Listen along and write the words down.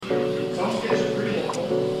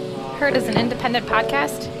Herd is an independent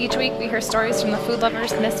podcast. Each week we hear stories from the food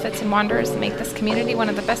lovers, misfits, and wanderers that make this community one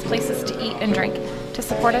of the best places to eat and drink. To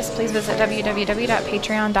support us, please visit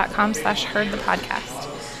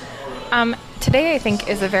www.patreon.com/herdthepodcast. Today I think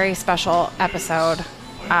is a very special episode,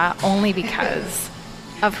 only because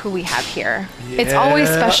of who we have here. Yeah. It's always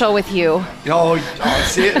special with you. Oh,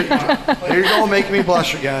 see it? There you go, make me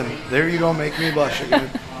blush again.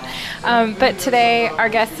 But today our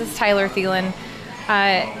guest is Tyler Thelen.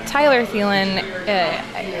 Tyler Thelen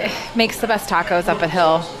makes the best tacos up at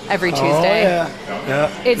Hill every Tuesday. Oh, yeah.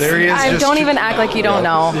 There he is. Don't even act like you don't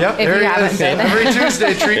know if you haven't been. Every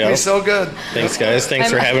Tuesday, treat me so good. Thanks, guys. Thanks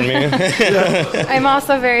for having me. I'm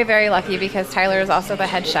also very, very lucky because Tyler is also the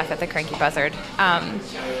head chef at the Cranky Buzzard.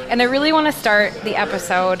 And I really want to start the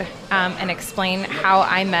episode and explain how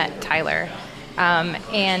I met Tyler.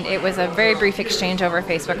 And it was a very brief exchange over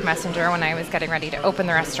Facebook Messenger when I was getting ready to open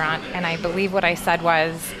the restaurant. And I believe what I said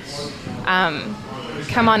was,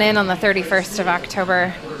 come on in on the 31st of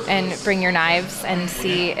October and bring your knives and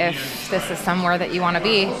see if this is somewhere that you want to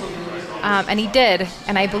be. And he did.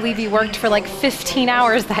 And I believe he worked for like 15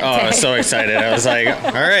 hours that day. Oh, I was so excited. I was like,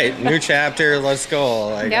 all right, new chapter, let's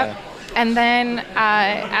go. Yep. And then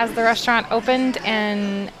as the restaurant opened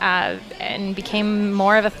and became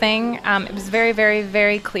more of a thing, it was very, very,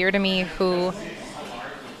 very clear to me who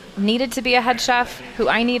needed to be a head chef, who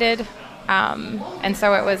I needed. And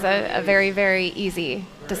so it was a very, very easy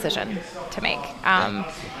decision to make.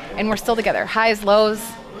 And we're still together. Highs, lows,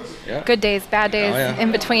 good days, bad days,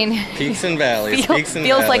 in between. Peaks and valleys.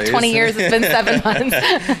 Feels like 20 years. It's been 7 months.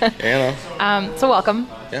 So welcome.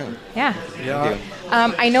 Yeah.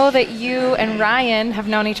 I know that you and Ryan have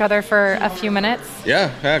known each other for a few minutes.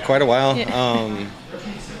 Yeah, quite a while.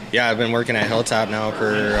 I've been working at Hilltop now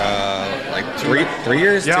for like three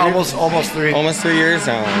years. Yeah, almost 3. Almost 3 years.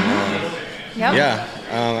 I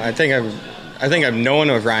think I've known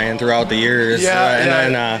of Ryan throughout the years.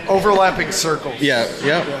 Then overlapping circles.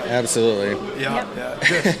 Absolutely.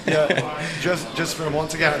 Just from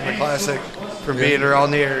once again the classic from being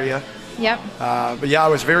around the area. But I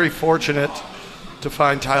was very fortunate to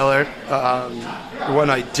find Tyler when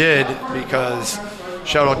I did, because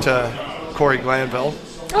shout out to Corey Glanville.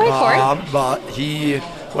 Oh, hey, Corey. But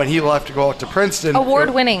when he left to go out to Princeton,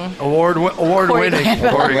 award-winning.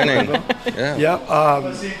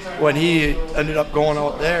 When he ended up going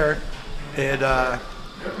out there, it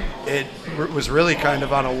was really kind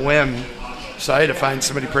of on a whim, so I had to find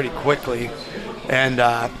somebody pretty quickly, and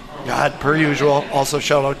God, per usual, also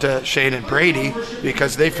shout out to Shane and Brady,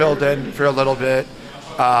 because they filled in for a little bit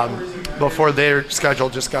before their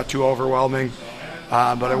schedule just got too overwhelming.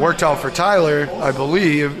 But it worked out for Tyler, I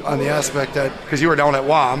believe, on the aspect that, because you were down at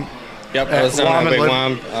WAM. Yep, I was down at Big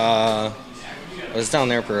WAM. I was down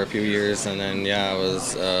there for a few years, and then,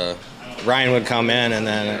 Ryan would come in, and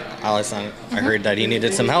then I heard that he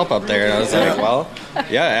needed some help up there, and I was like, well,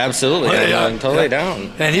 absolutely, I'm totally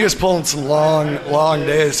down. And he was pulling some long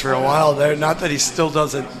days for a while there. Not that he still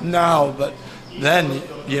does it now, but then,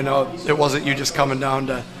 it wasn't you just coming down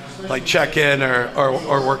to like check in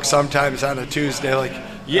or work sometimes on a Tuesday. Like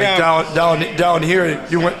down here,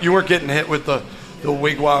 you weren't getting hit with the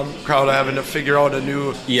wigwam crowd having to figure out a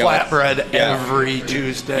new flatbread every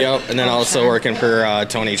Tuesday. And then also working for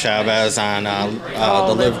Tony Chavez on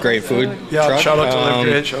the Live Great Food truck. Shout out to Live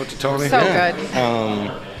Great, shout out to Tony. So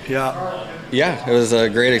good. It was a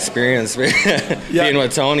great experience being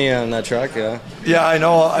with Tony on that truck. I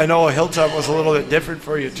know Hilltop was a little bit different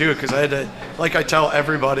for you too, because I had to, like I tell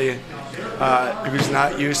everybody who's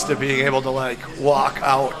not used to being able to like walk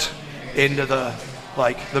out into the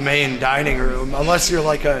main dining room, unless you're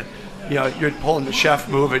like you're pulling the chef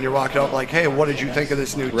move and you're walking out like, hey, what did you think of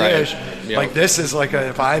this new dish? Like this is like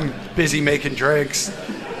if I'm busy making drinks,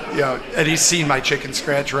 and he's seen my chicken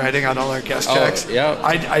scratch writing on all our guest checks.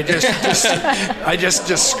 I just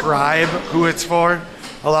describe who it's for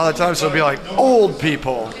a lot of times. So it'll be like old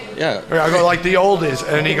people. Or I go like the oldies,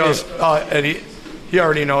 and he goes, and he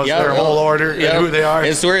already knows their whole order and who they are.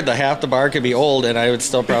 It's weird that half the bar could be old, and I would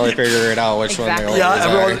still probably figure it out which one they're old.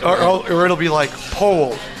 Or it'll be like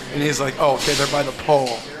pole, and he's like, oh, okay, they're by the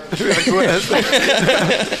pole.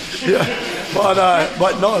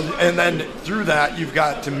 But no, and then through that you've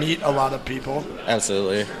got to meet a lot of people.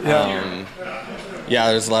 Absolutely.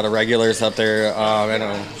 There's a lot of regulars up there.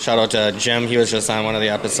 Shout out to Jim. He was just on one of the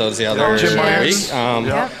episodes the other week.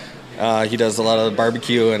 He does a lot of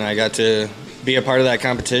barbecue, and I got to be a part of that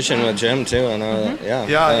competition with Jim too. And Yeah.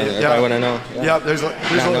 I want to know. Yeah, there's not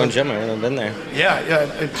known Jim, I would have been there. Yeah,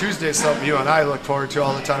 and Tuesday's something you and I look forward to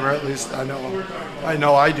all the time, or at least I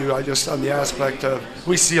know I do. I just on the aspect of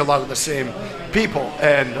we see a lot of the same people,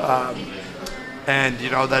 and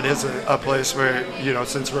that is a place where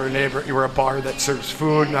since we're a neighbor, we're a bar that serves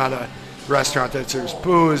food, not a restaurant that serves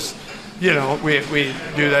booze. We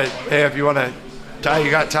do that. Hey, if you want to. Ty,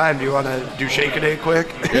 you got time? Do you want to do shake a day quick?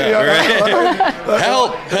 Yeah, right.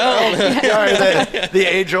 Help! The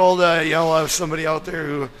age-old, somebody out there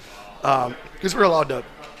who, because we're allowed to,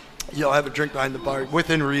 have a drink behind the bar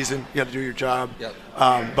within reason. You got to do your job. Yep.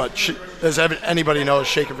 But as anybody knows,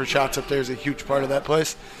 shaking for shots up there is a huge part of that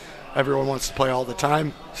place. Everyone wants to play all the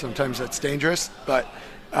time. Sometimes that's dangerous. But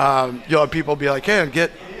you'll have people be like, "Hey,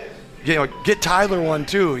 get Tyler one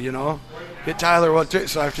too," Get Tyler one too.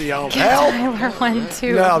 So I have to yell, "Help!" Tyler one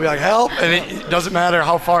too. Yeah, I'll be like, "Help!" And it doesn't matter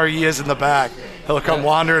how far he is in the back. He'll come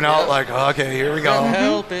wandering out like, "Okay, here we go."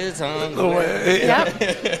 Help is on the way.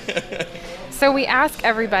 Yep. So we ask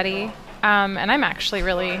everybody, and I'm actually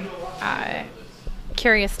really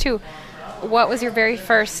curious too. What was your very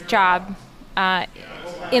first job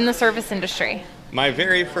in the service industry? My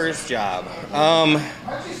very first job.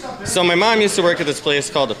 So my mom used to work at this place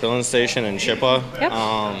called the Thelen station in Chippewa.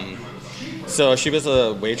 Yep. So she was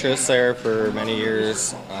a waitress there for many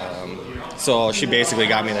years. So she basically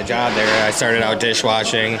got me the job there. I started out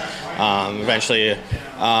dishwashing, eventually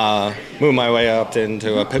moved my way up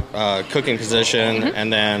into a cooking position,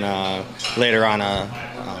 and then later on a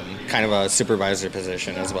kind of a supervisor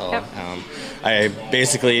position as well. Yep. I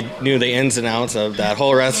basically knew the ins and outs of that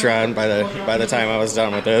whole restaurant by the time I was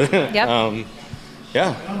done with it. Yep.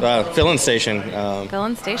 Thelen station.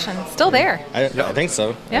 Thelen station. Still there. I think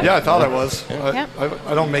so. Yep. Yeah, I thought I was. Yep.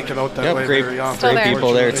 I don't make it out that way great, very often. Still great there.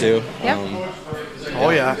 people there too. Yep.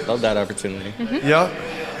 Oh yeah. Love that opportunity. Mm-hmm.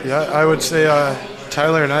 Yeah. I would say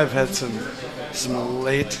Tyler and I have had some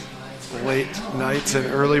late nights and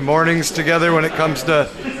early mornings together when it comes to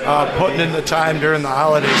putting in the time during the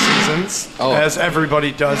holiday seasons, as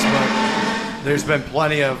everybody does. But there's been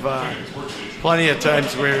plenty of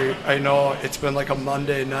times where I know it's been like a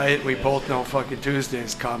Monday night. We both know fucking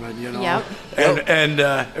Tuesday's coming, Yep. And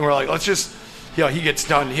we're like, let's just. He gets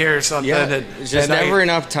done here or something. Yeah, and it's just never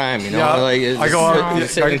enough time, Yeah, I go out,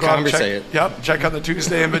 sit and conversate. Check on the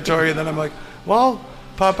Tuesday inventory, and then I'm like, well,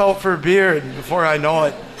 pop out for a beer, and before I know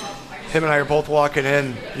it, him and I are both walking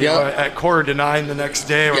in at 8:45 the next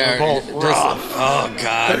day. We're both rough. Oh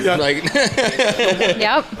God! Yeah.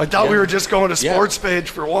 Yep. I thought we were just going to sports page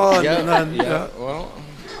for one, and then well,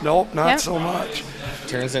 nope, not so much.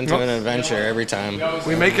 Turns into an adventure every time.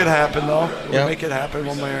 We make it happen though. We make it happen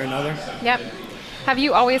one way or another. Yep. Have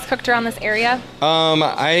you always cooked around this area?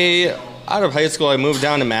 Out of high school, I moved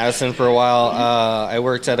down to Madison for a while. I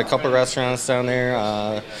worked at a couple restaurants down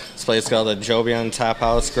there. This place called the Jovian Tap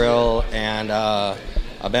House Grill and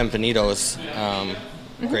Benvenido's.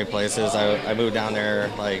 Great places. I moved down there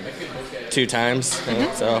like 2 times.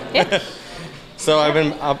 So so I've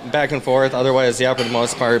been up back and forth. Otherwise, for the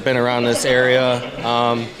most part, been around this area.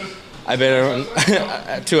 I've been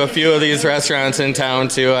to a few of these restaurants in town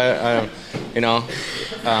too.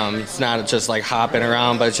 It's not just like hopping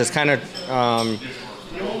around, but it's just kind of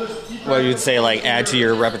what you'd say like add to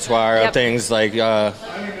your repertoire of things. Like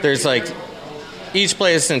there's like each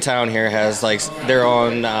place in town here has like their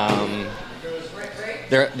own.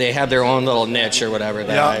 They have their own little niche or whatever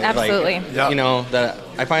that I absolutely. Like, that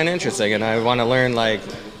I find interesting, and I want to learn like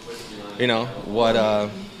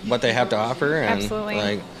what they have to offer and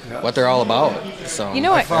like what they're all about. So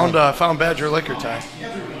I found Badger Liquor Tie.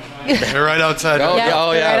 They're right outside. Right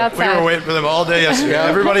outside. We were waiting for them all day yesterday.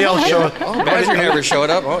 Everybody else showed. Badger never showed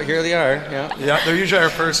up. Oh, here they are. Yeah, they're usually our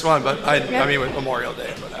first one, but I mean with Memorial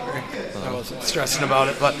Day, whatever. I wasn't stressing about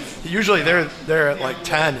it, but usually they're at like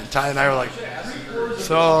 10, and Ty and I were like,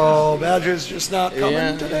 so Badger's just not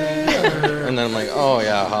coming today. And then I'm like,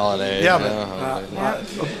 holiday.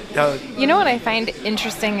 You know what I find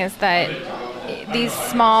interesting is that these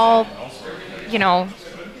small,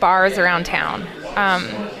 bars around town,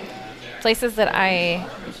 places that I,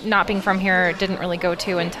 not being from here, didn't really go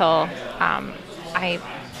to until I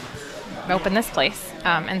opened this place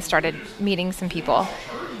and started meeting some people,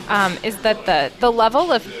 is that the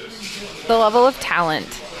level of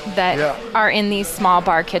talent that are in these small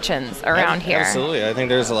bar kitchens around here. Absolutely. I think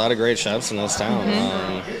there's a lot of great chefs in this town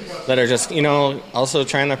that are just, also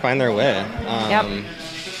trying to find their way.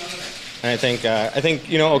 And I think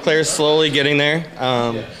Eau Claire's slowly getting there.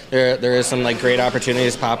 There is some like great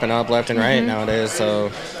opportunities popping up left and right nowadays.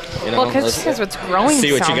 So, because it's growing.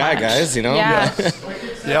 See what so you got, much. guys.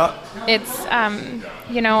 Yeah. It's,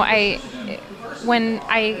 when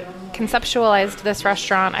I conceptualized this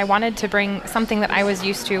restaurant, I wanted to bring something that I was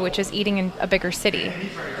used to, which is eating in a bigger city,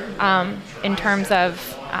 in terms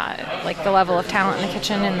of like the level of talent in the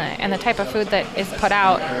kitchen and the type of food that is put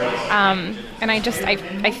out. And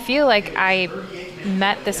I feel like I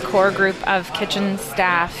met this core group of kitchen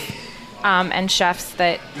staff and chefs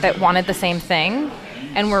that wanted the same thing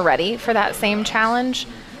and were ready for that same challenge.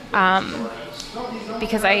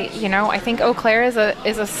 Because I think Eau Claire is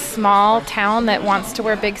a small town that wants to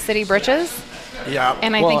wear big city britches. Yeah.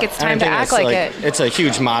 And I think it's time to act like it. It's a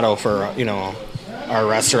huge motto for, our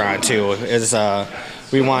restaurant too, is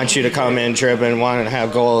we want you to come in driven, want to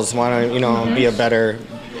have goals, want to, be a better,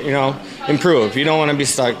 improve. You don't want to be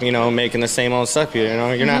stuck, making the same old stuff.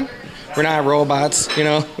 You're not, we're not robots,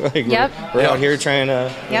 like we're out here trying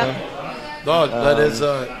to, No,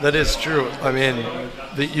 that is true. I mean,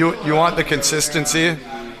 you want the consistency,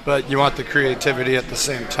 but you want the creativity at the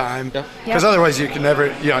same time. Because otherwise you can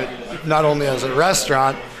never, not only as a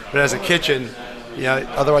restaurant, but as a kitchen,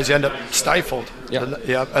 otherwise you end up stifled. Then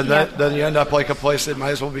you end up like a place that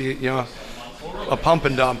might as well be, a pump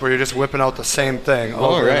and dump where you're just whipping out the same thing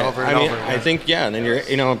over and over and over. I think, and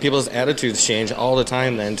then people's attitudes change all the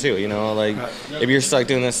time then too, if you're stuck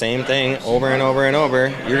doing the same thing over and over and over,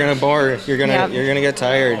 you're going to bore, you're going to get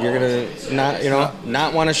tired, you're going to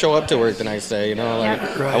not want to show up to work the next day,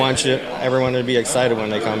 I want everyone to be excited when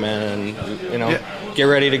they come in and, get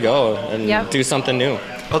ready to go and do something new.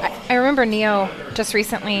 I remember Neo just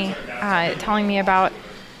recently telling me about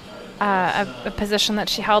a position that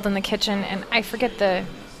she held in the kitchen, and I forget the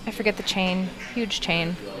chain, huge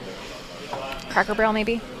chain, Cracker Barrel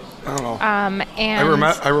maybe. I don't know. And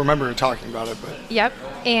I remember her talking about it, but yep.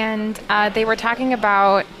 And they were talking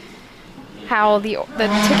about how the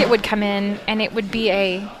ticket would come in, and it would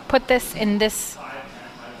be put this in this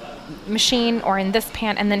machine or in this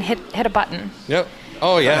pan, and then hit a button. Yep.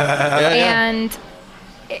 Oh yeah. And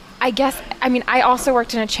I guess I also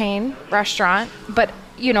worked in a chain restaurant, but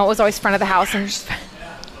it was always front of the house and just.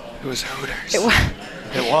 It was Hooters. It was.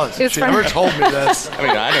 It was. She never told me this.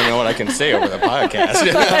 I don't know what I can say over the podcast.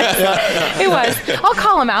 It was. I'll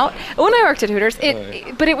call them out. When I worked at Hooters,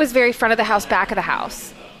 but it was very front of the house, back of the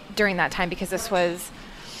house during that time, because this was,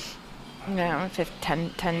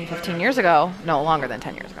 15 years ago. No, longer than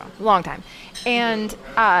 10 years ago. A long time. And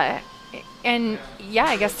I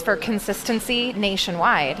guess for consistency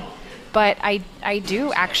nationwide. But I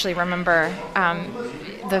do actually remember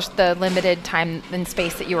the limited time and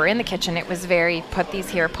space that you were in the kitchen. It was very, put these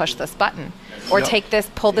here, push this button. Or take this,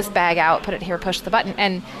 pull this bag out, put it here, push the button.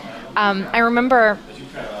 And I remember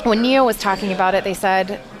when Neo was talking about it, they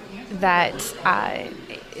said that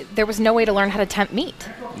there was no way to learn how to temp meat.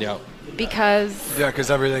 Yeah. Because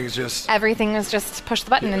everything is just push the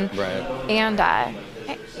button. And, right. And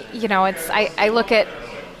it's I look at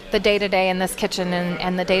the day-to-day in this kitchen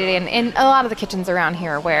and the day-to-day in a lot of the kitchens around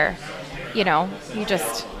here where, you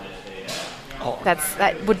just,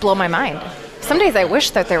 that would blow my mind. Some days I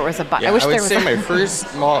wish that there was a button. Yeah, I would say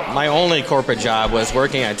my only corporate job was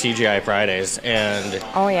working at TGI Fridays, and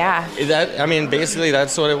oh yeah, basically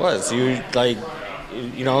that's what it was. You like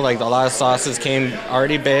a lot of sauces came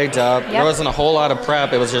already bagged up. Yep. There wasn't a whole lot of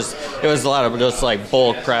prep. It was a lot of just like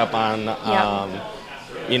bulk prep on.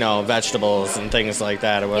 Vegetables and things like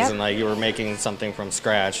that. It wasn't like you were making something from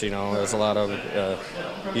scratch. It was a lot of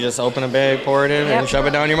you just open a bag, pour it in, and shove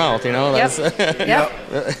it down your mouth.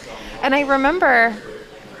 Yep. And I remember,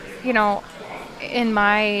 in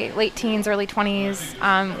my late teens, early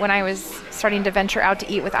 20s, when I was starting to venture out to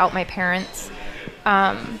eat without my parents,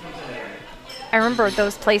 I remember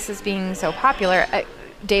those places being so popular.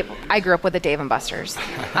 I grew up with a Dave & Buster's,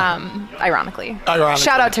 ironically.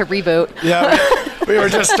 Shout out to Reboot. Yeah, we were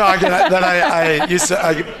just talking that I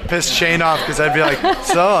pissed Shane off because I'd be like,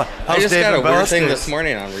 so, how's I just Dave got a Buster's? weird thing this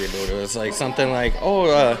morning on Reboot. It was like something like,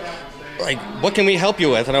 what can we help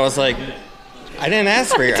you with? And I was like, I didn't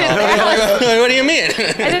ask for your help. What do you mean?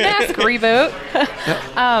 I didn't ask Reboot.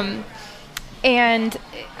 And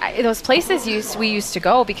those places we used to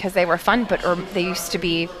go because they were fun, but they used to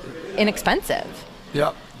be inexpensive.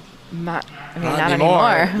 Yep. Not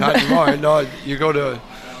anymore. Not anymore. No, you go to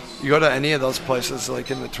any of those places,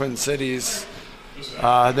 like in the Twin Cities.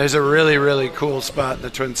 There's a really, really cool spot in the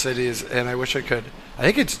Twin Cities, and I wish I could. I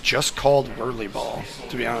think it's just called Whirly Ball,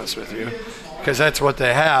 to be honest with you, because that's what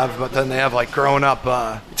they have. But then they have like grown up.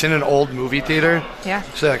 It's in an old movie theater. Yeah.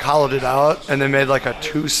 So they like hollowed it out, and they made like a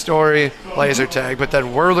 2-story laser tag. But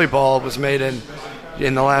then Whirly Ball was made in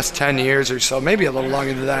the last 10 years or so, maybe a little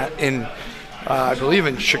longer than that, I believe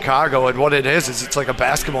in Chicago, and what it is it's like a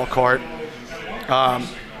basketball court.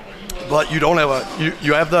 but you don't have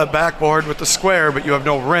you have the backboard with the square, but you have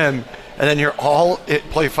no rim, and then you're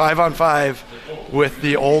play 5-on-5 with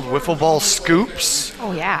the old wiffle ball scoops.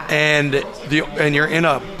 Oh yeah. And you're in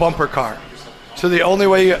a bumper car. So the only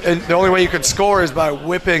way you could score is by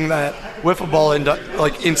whipping that wiffle ball into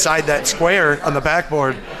inside that square on the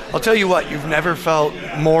backboard. I'll tell you what, you've never felt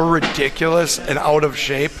more ridiculous and out of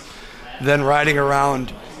shape than riding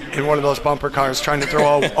around in one of those bumper cars trying to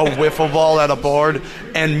throw a wiffle ball at a board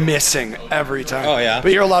and missing every time. Oh, yeah.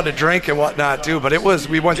 But you're allowed to drink and whatnot, too. But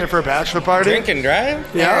we went there for a bachelor party. Drink and drive?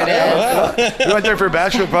 Yeah. There it is. We went there for a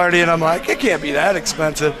bachelor party, and I'm like, it can't be that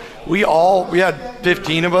expensive. We had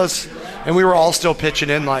 15 of us, and we were all still pitching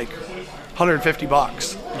in like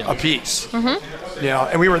 $150 a piece. Mm-hmm.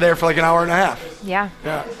 And we were there for like an hour and a half. Yeah.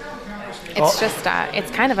 Yeah. It's just,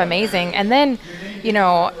 it's kind of amazing. And then,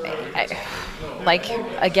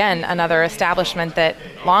 again, another establishment that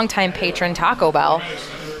longtime patron Taco Bell.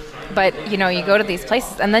 But, you go to these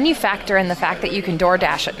places, and then you factor in the fact that you can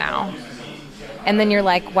DoorDash it now. And then you're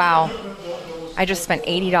like, wow, I just spent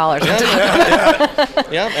 $80 on Taco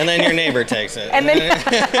Bell. Yep, and then your neighbor takes it. And then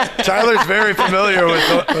Tyler's very familiar with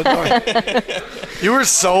you were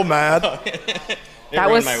so mad. that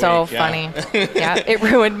was so funny. Yeah, it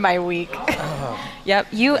ruined my week.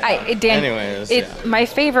 Yep. Anyways, my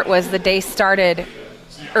favorite was the day started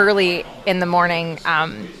early in the morning,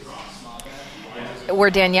 where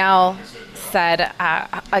Danielle said,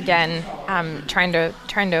 again, trying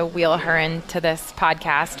to wheel her into this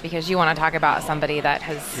podcast because you want to talk about somebody that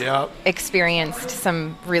has experienced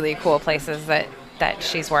some really cool places that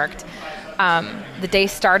she's worked. The day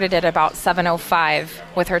started at about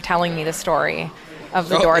 7:05 with her telling me the story of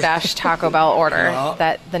the DoorDash Taco Bell order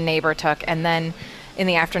that the neighbor took. And then in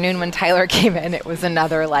the afternoon when Tyler came in, it was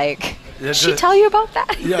another did she tell you about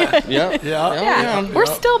that? Yeah. We're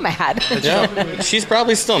still mad. Yeah. She's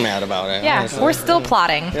probably still mad about it. Yeah, honestly. we're still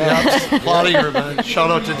plotting. Yeah, plotting revenge. Shout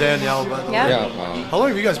out to Danielle. Yeah. How long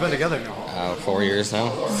have you guys been together now? 4 years now.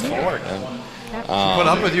 4. She put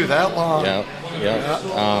up with you that long. Yeah.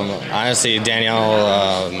 Honestly,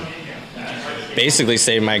 Danielle basically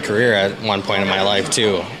saved my career at one point in my life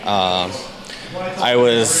too. I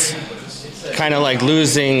was kind of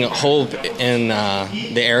losing hope in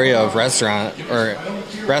the area of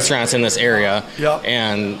restaurants in this area,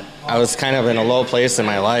 and I was kind of in a low place in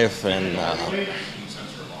my life, and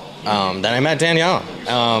then I met Danielle,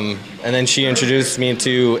 and then she introduced me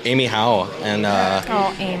to Amy Howe, and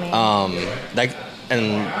Amy.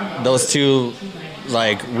 And those two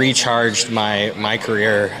recharged my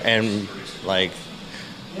career, and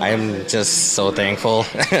I'm just so thankful.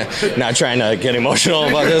 Not trying to get emotional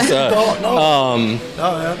about this. No,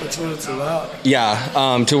 that's what it's about.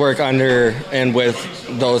 Yeah, to work under and with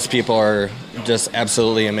those people are just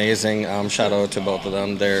absolutely amazing. Shout out to both of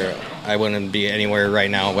them. I wouldn't be anywhere right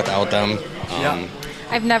now without them.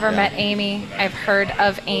 I've never met Amy. I've heard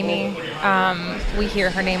of Amy. We hear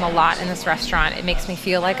her name a lot in this restaurant. It makes me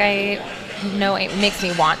feel like I know. It makes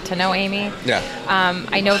me want to know Amy. Yeah.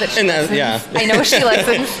 I know that she listens. I know she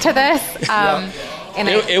listens to this. And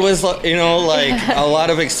it was a lot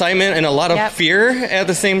of excitement and a lot of fear at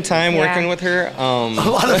the same time working with her. A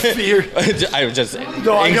lot of fear. I was just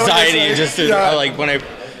anxiety. When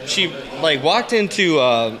she walked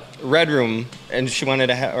into Red Room and she wanted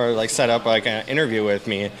to set up an interview with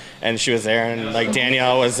me, and she was there, and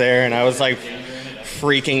Danielle was there, and I was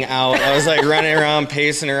freaking out. I was running around,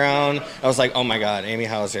 pacing around. I was like, oh my God, Amy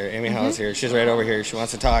Howe's here. Amy Howe's here. She's right over here. She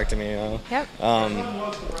wants to talk to me. Yep.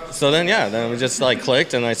 So then we just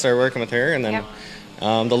clicked, and I started working with her, and then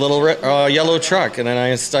the little yellow truck, and then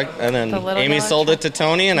Amy sold it to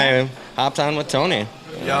Tony, and I hopped on with Tony.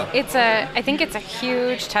 Yeah. I think it's a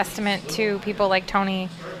huge testament to people like Tony,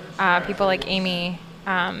 people like Amy,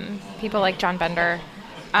 people like John Bender.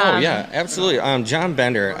 Oh yeah, absolutely. John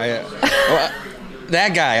Bender.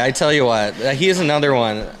 That guy, I tell you what, he is another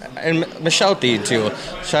one. And Michelle Thied, too.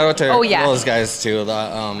 Shout out to those guys, too.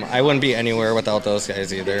 I wouldn't be anywhere without those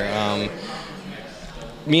guys, either.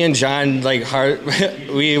 Me and John,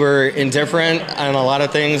 we were indifferent on a lot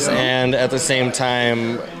of things, and at the same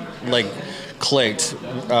time, clicked.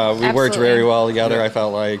 We worked very well together, I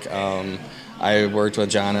felt like. I worked with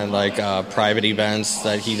John at, private events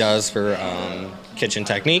that he does for Kitchen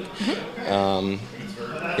Technique.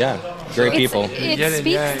 Great people. It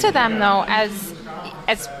speaks to them though, as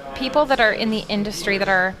people that are in the industry that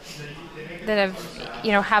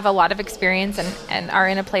have a lot of experience and are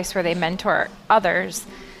in a place where they mentor others,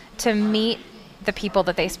 to meet the people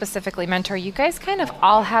that they specifically mentor. You guys kind of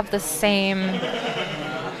all have the same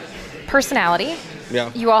personality.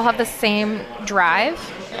 Yeah. You all have the same drive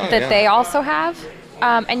that they also have.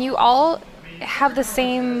 and you all have the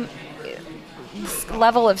same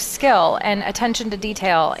level of skill and attention to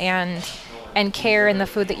detail and care in the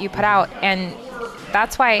food that you put out, and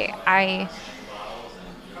that's why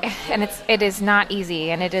it is not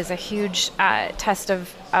easy, and it is a huge test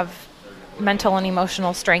of mental and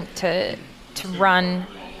emotional strength to run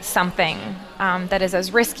something that is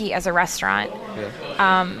as risky as a restaurant,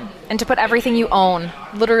 and to put everything you own,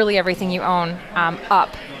 literally everything you own,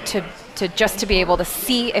 up to just to be able to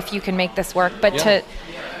see if you can make this work, but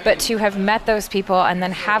to have met those people and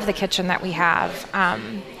then have the kitchen that we have.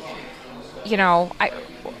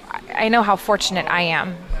 I know how fortunate I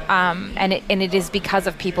am, and it is because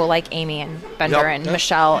of people like Amy and Bender and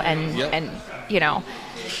Michelle and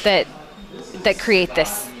that create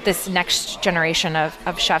this next generation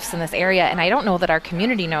of chefs in this area. And I don't know that our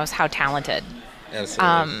community knows how talented.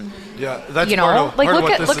 Absolutely. That's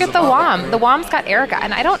look at the WOM. The WOM's got Erica,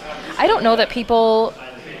 and I don't know that people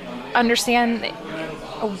understand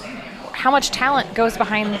how much talent goes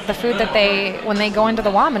behind the food that when they go into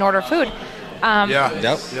the WOM and order food.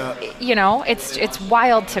 It's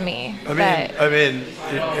wild to me. I mean,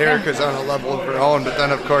 Erica's on a level of her own, but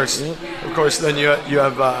then of course, then you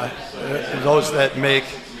have those that make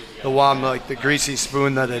the WOM like the greasy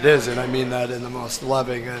spoon that it is, and I mean that in the most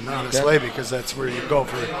loving and honest way, because that's where you go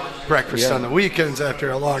for breakfast on the weekends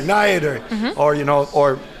after a long night, or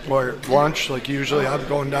lunch. Like usually, I'm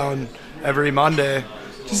going down every Monday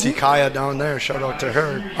to see Kaya down there. Shout out to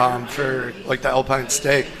her for like the Alpine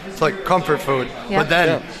steak. It's like comfort food, but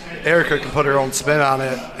then Erica can put her own spin on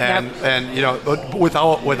it, and but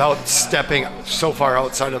without stepping so far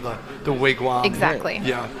outside of the wigwam. Exactly.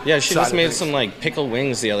 Yeah, she just made some like pickled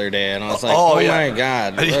wings the other day, and I was like, my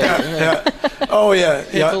God.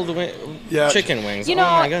 Pickled chicken wings. Oh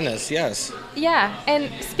my goodness, yes. Yeah, and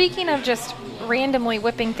speaking of just randomly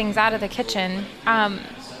whipping things out of the kitchen,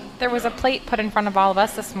 there was a plate put in front of all of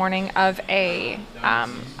us this morning of a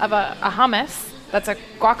hummus. That's a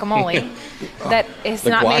guacamole that is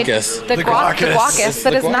not made. The guacus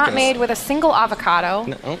that is not made with a single avocado.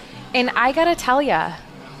 No. And I gotta tell you,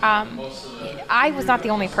 I was not the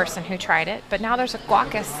only person who tried it, but now there's a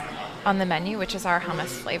guacus on the menu, which is our hummus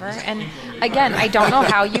flavor. And again, I don't know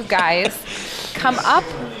how you guys come up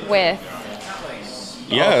with.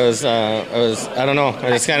 Yeah, it was. I don't know. I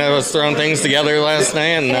just kind of was throwing things together last night,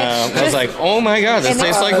 and I was like, "Oh my God, this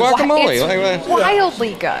tastes like guacamole!" It's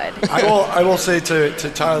wildly good. I will say to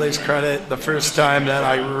Tyler's credit, the first time that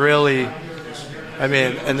I really,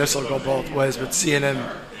 and this will go both ways, but seeing him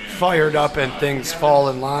fired up and things fall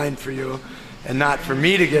in line for you, and not for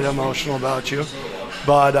me to get emotional about you,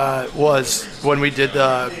 but was when we did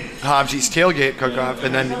the Hobbsy's tailgate cook-off,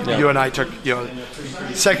 and then you and I took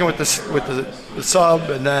second with the sub,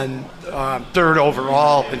 and then third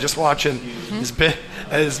overall, and just watching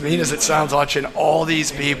as mean as it sounds, watching all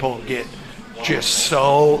these people get just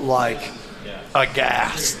so like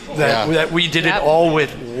aghast that we did it all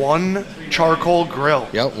with one charcoal grill.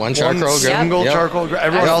 Yep, one charcoal grill. Single charcoal grill.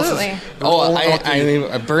 Everyone else is.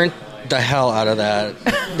 I burnt the hell out of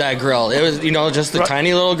that grill. It was just a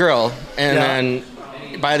tiny little grill, and then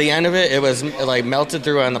by the end of it, it was like melted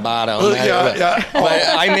through on the bottom. But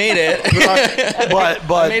I made it.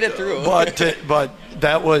 but I made it through. But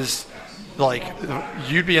that was like,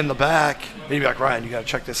 you'd be in the back, maybe like, Ryan, you got to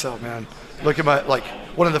check this out, man. Look at my, like,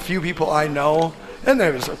 one of the few people I know, and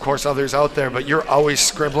there's of course others out there, but you're always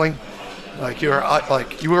scribbling. Like you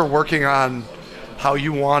were working on how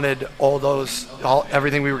you wanted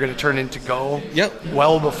everything we were going to turn into go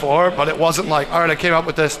well before, but it wasn't like, all right, I came up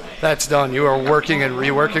with this, that's done. You were working and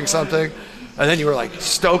reworking something, and then you were like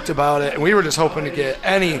stoked about it, and we were just hoping to get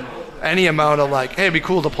any amount of like, hey, it'd be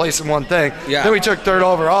cool to play some one thing. Then we took third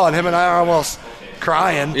overall, and him and I are almost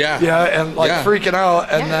crying, and like freaking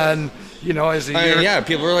out, and then as the year,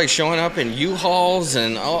 people were like showing up in U-Hauls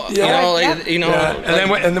and and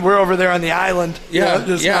then we're over there on the island,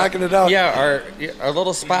 just knocking it out. Our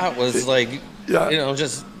little spot was like,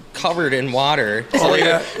 just covered in water. So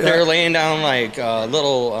they're laying down like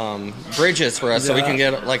little bridges for us so we can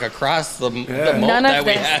get like across the moat that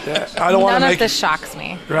we had. None of this shocks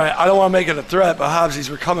me. Right, I don't want to make it a threat, but Hobbsy's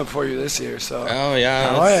were coming for you this year. So.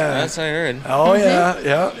 That's I heard.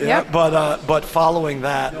 But following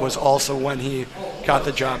that was also when he got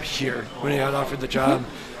the job here, when he got offered the job,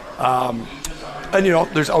 and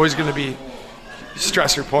there's always going to be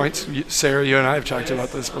stressor points. Sarah, you and I have talked about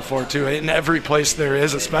this before too. In every place there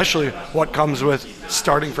is, especially what comes with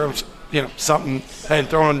starting from something and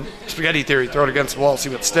throwing spaghetti theory, throw it against the wall, see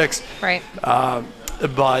what sticks. Right.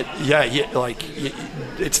 But yeah,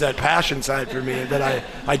 it's that passion side for me that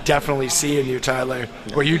I definitely see in you, Tyler,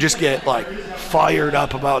 where you just get like fired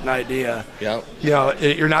up about an idea. Yep.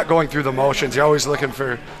 You're not going through the motions. You're always looking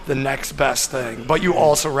for the next best thing. But you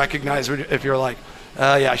also recognize if you're like,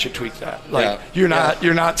 I should tweak that. Like you're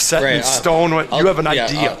not set in stone. You have an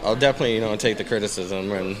idea. I'll definitely take the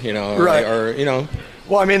criticism and right. or.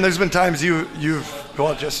 Well, I mean, there's been times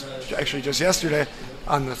just yesterday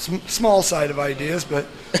on the small side of ideas, but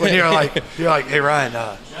when you're like, hey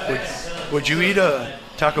Ryan, would you eat a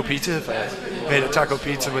taco pizza if I made a taco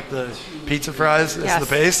pizza with the pizza fries as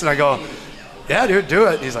the base? And I go, yeah, dude, do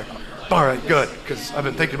it. And he's like, all right, good, because I've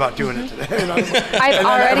been thinking about doing it today. And I was like, I've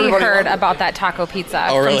already heard about that taco pizza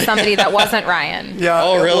from somebody that wasn't Ryan. Yeah.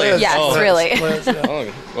 Oh, really? Yes, really. Liz, yeah.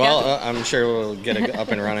 Oh, well, I'm sure we'll get it up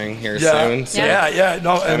and running here soon. So. Yeah.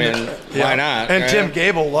 No, I mean, why not? And Tim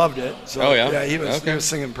Gable loved it. So, yeah, he was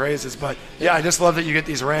singing praises. But yeah, I just love that you get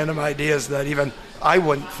these random ideas that even I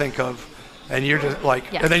wouldn't think of. And you're just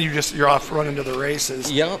like, and then you're off running to the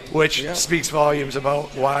races, which speaks volumes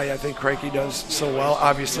about why I think Cranky does so well.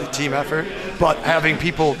 Obviously, team effort, but having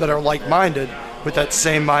people that are like-minded with that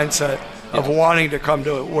same mindset of wanting to come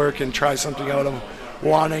to work and try something out of,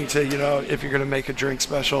 wanting to, if you're going to make a drink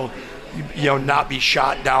special, not be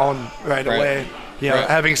shot down right away.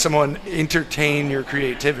 Having someone entertain your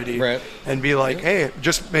creativity and be like, hey,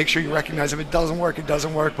 just make sure you recognize if it doesn't work,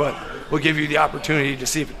 but we'll give you the opportunity to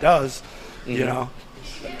see if it does.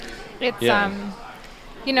 It's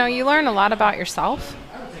you learn a lot about yourself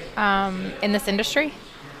in this industry,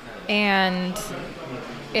 and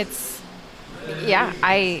it's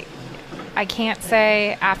I can't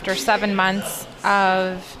say after 7 months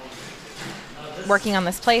of working on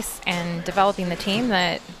this place and developing the team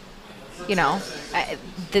that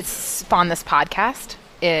this spawned this podcast.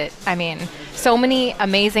 So many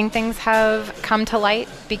amazing things have come to light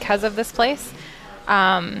because of this place.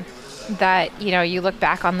 That you look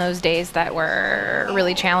back on those days that were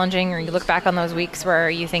really challenging, or you look back on those weeks where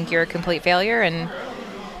you think you're a complete failure, and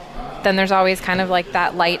then there's always kind of like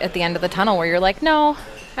that light at the end of the tunnel where you're like, no,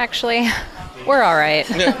 actually, we're all right.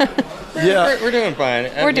 We're doing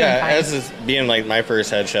fine. We're doing fine. As is being like my first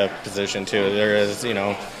head chef position too, there is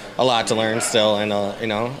a lot to learn still, and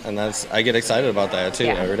and I get excited about that too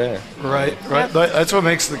every day. Right. That's what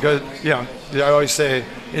makes the good. I always say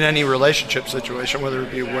in any relationship situation, whether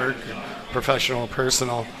it be work, professional,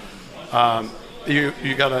 personal,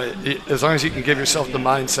 you gotta, as long as you can give yourself the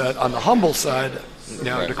mindset on the humble side.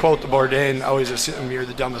 To quote the Bourdain, always assume you're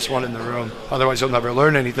the dumbest one in the room. Otherwise, you'll never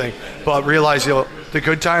learn anything. But realize the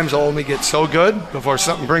good times will only get so good before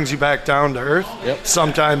something brings you back down to earth.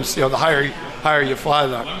 Sometimes, the higher you fly,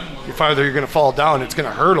 the farther you're going to fall down. It's going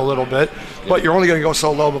to hurt a little bit, but you're only going to go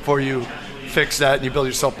so low before you fix that and you build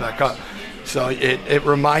yourself back up. So it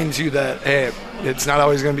reminds you that, hey, it's not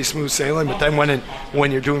always going to be smooth sailing, but then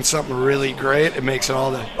when you're doing something really great, it makes it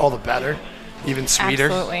all the better. Even sweeter.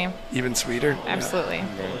 Absolutely. Even sweeter. Absolutely.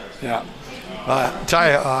 Yeah.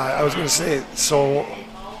 Ty, I was going to say, so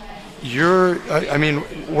you're,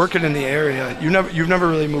 working in the area, you've never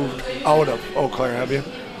really moved out of Eau Claire, have you?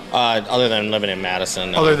 Other than living in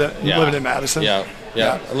Madison. Living in Madison? Yeah.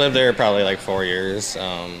 I lived there probably like 4 years,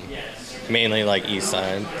 mainly like east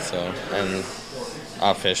side, and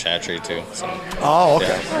fish hatchery too. So. Oh, okay.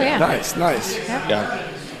 Yeah. Oh, yeah. Nice.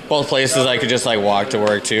 Yeah. Both places I could just like walk to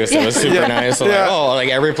work too, so it was super nice. So like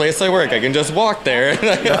every place I work, I can just walk there.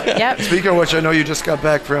 Yep. Speaking of which, I know you just got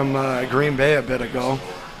back from Green Bay a bit ago.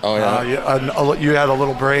 Oh yeah. You had a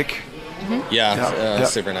little break. Mm-hmm. Yeah.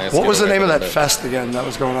 Super nice. What was the name of that fest again that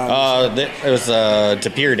was going on? It was De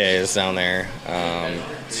Pere Days down there.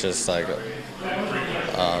 It's just like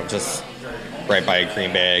just right by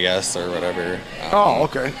Green Bay, I guess, or whatever.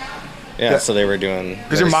 Okay. Yeah, so they were doing...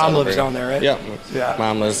 Because your mom lives down there, right? Yeah.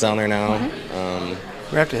 Mom lives down there now. Mm-hmm. We're going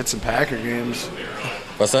to have to hit some Packer games.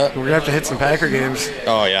 What's that? We're going to have to hit some Packer games.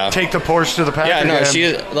 Oh, yeah. Take the Porsche to the Packer game.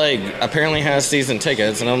 She, apparently has season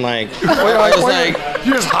tickets, and I'm like...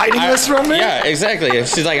 You're just hiding this from me? Yeah, exactly.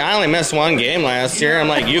 She's like, I only missed one game last year. I'm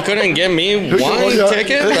like, you couldn't give me one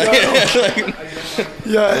ticket?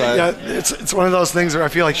 Yeah, it's one of those things where I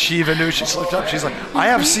feel like she even knew she slipped up. She's like, I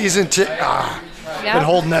have season tickets. Been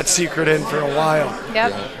holding that secret in for a while.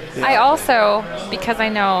 Yep. Yeah. I also, because I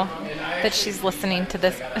know that she's listening to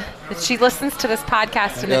this, that she listens to this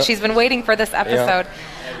podcast and that she's been waiting for this episode,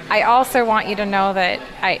 I also want you to know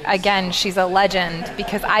that, she's a legend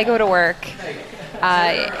because I go to work,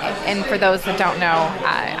 and for those that don't know,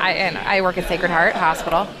 I work at Sacred Heart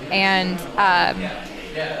Hospital, and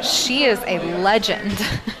she is a legend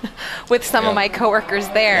with some of my coworkers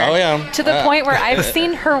there. Oh, yeah. To the point where I've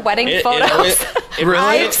seen her wedding photos.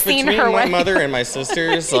 I've seen between her my wedding. mother and my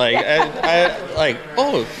sisters, like, I like,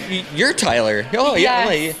 oh, you're Tyler. Oh,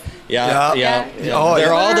 yeah, Yes. yeah. Oh,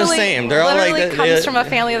 They're all the Literally- same. They're all like literally comes from a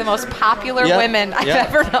family of the most popular Yeah, women I've yeah.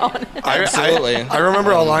 ever known. Absolutely. I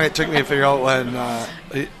remember how long it took me to figure out when.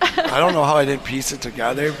 I don't know how I didn't piece it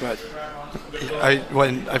together, but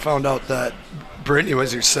when I found out that Brittany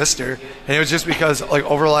was your sister, and it was just because like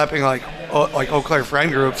overlapping like Eau Claire friend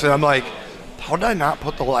groups, and I'm like, how did I not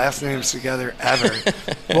put the last names together ever?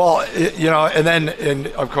 Well, and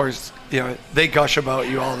of course, they gush about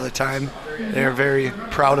you all the time. They're very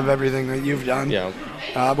proud of everything that you've done. Yeah.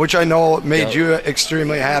 Which I know made you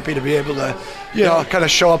extremely happy to be able to, kind of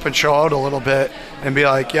show up and show out a little bit and be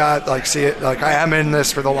like, see it, like I am in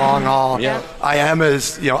this for the long haul. Yeah. I am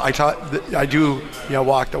I do,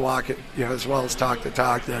 walk the walk, as well as talk the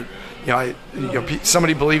talk. That,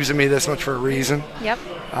 somebody believes in me this much for a reason. Yep.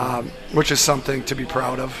 Which is something to be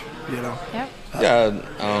proud of. Yep.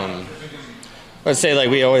 Yeah. I'd say like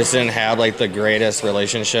we always didn't have like the greatest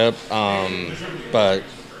relationship, but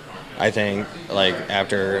I think like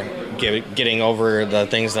after getting over the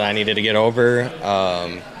things that I needed to get over,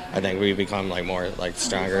 I think we become like more like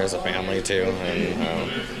stronger as a family too, and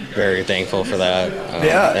very thankful for that.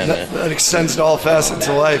 And that extends to all facets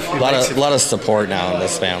of life. a lot of support now in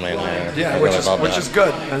this family. And I really love which that. is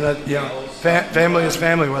good, and that family is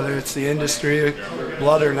family, whether it's the industry,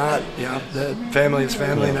 blood or not. The family is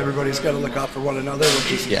family, and everybody's got to look out for one another,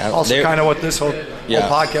 which is also kind of what this whole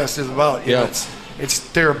podcast is about. It's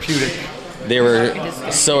therapeutic. They were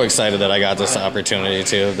so excited that I got this opportunity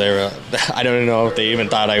too. I don't know if they even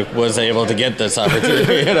thought I was able to get this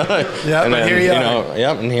opportunity. Yeah, and but here you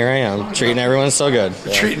are. And here I am, treating everyone so good.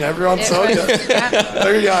 Yeah. Treating everyone so good.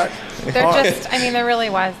 There you are. There really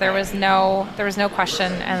was. There was no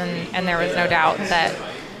question, and there was no doubt that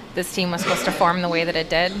this team was supposed to form the way that it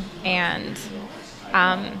did. And,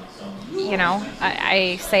 I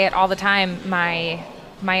say it all the time. My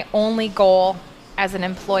only goal as an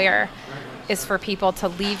employer is for people to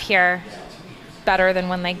leave here better than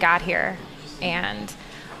when they got here. And,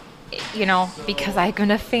 because I'm going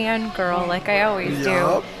to fangirl like I always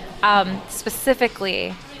do.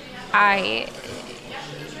 Specifically,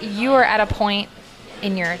 you are at a point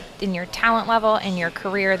in your talent level, in your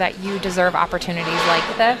career, that you deserve opportunities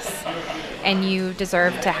like this, and you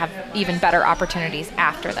deserve to have even better opportunities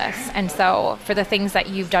after this. And so for the things that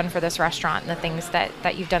you've done for this restaurant and the things that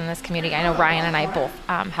you've done in this community, I know Ryan and I both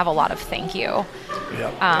have a lot of thank you,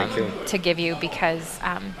 Thank you to give you, because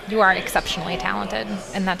you are exceptionally talented.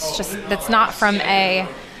 And that's not from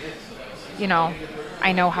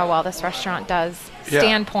I know how well this restaurant does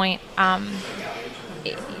standpoint.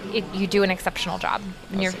 You do an exceptional job,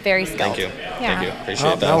 and you're very skilled. Thank you. Yeah. Thank you.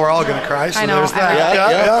 Appreciate that. Now we're all going to cry, so I know, there's that.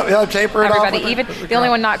 everybody. Taper it Everybody, off. even the only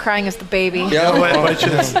one not crying is the baby. Which is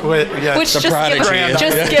Just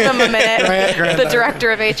prodigy. give him a minute. Grand- The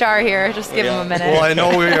director of HR here, just give him a minute. Well, I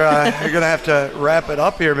know we're going to have to wrap it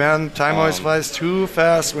up here, man. Time always flies too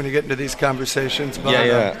fast when you get into these conversations. But,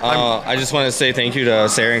 I just want to say thank you to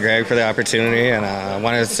Sarah and Greg for the opportunity, and I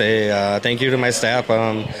want to say thank you to my staff.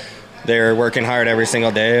 They're working hard every single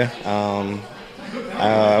day.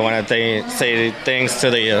 I want to say thanks to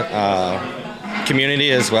the community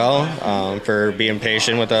as well for being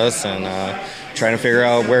patient with us and trying to figure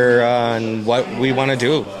out where and what we want to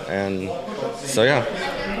do. And so,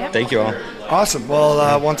 thank you all. Awesome.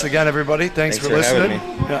 Well, once again, everybody, thanks for listening.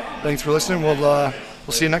 having me. Thanks for listening. We'll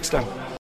see you next time.